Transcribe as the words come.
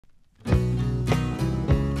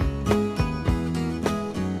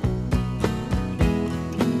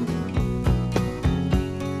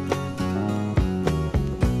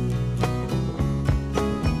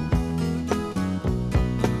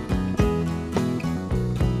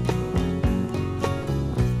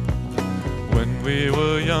we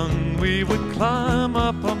were young, we would climb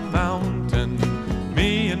up a mountain,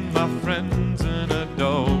 me and my friends and a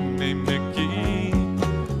dog named Nikki.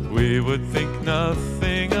 We would think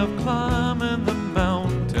nothing of climbing the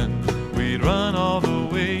mountain. We'd run all the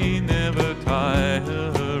way, never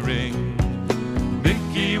tiring.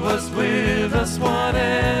 Nikki was with us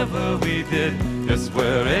whatever we did, just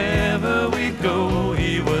wherever we'd go,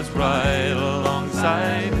 he was right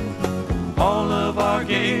alongside. All of our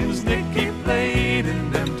games Nikki played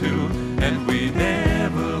in them too, and we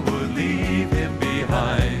never would leave him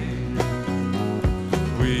behind.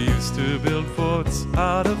 We used to build forts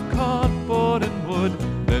out of cardboard and wood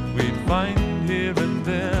that we'd find here and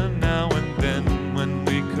there now and then when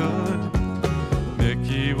we could.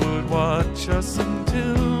 Nikki would watch us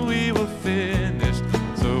until we were finished,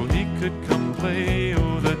 so he could come play.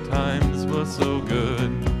 Oh, the times were so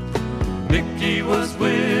good. Nikki was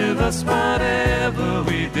with us whatever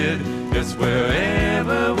we did, just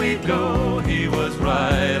wherever we go, he was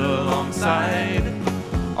right alongside.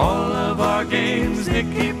 All of our games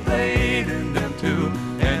Nikki played in them too,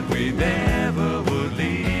 and we never would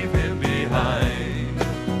leave him behind.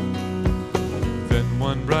 Then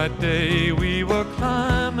one bright day we were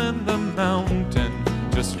climbing the mountain,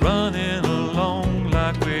 just running along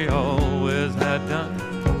like we always had done.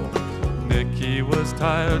 Nikki was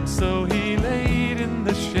tired, so he laid in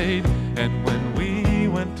the shade, and when we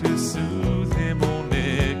went to soothe him, old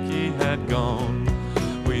Nikki had gone.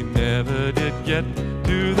 We never did get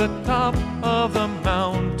to the top of the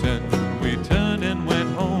mountain. We turned and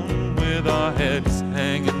went home with our heads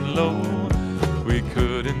hanging low. We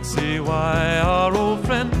couldn't see why our old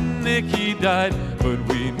friend Nikki died, but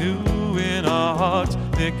we knew in our hearts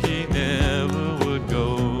Nikki never would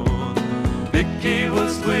go. Nikki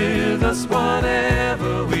was with us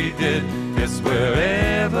whatever we did, yes,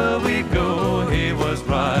 wherever we go, he was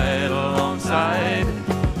right alongside.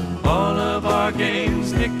 All of our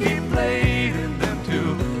games Nikki played in them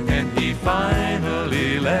too, and he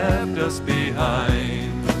finally left us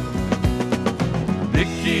behind.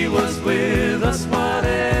 Nikki was with us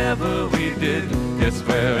whatever we did, yes,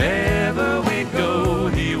 wherever we go,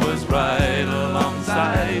 he was right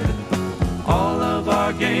alongside. All of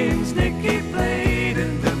our games Nikki played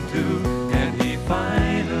in them too, and he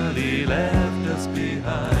finally left us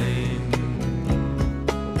behind.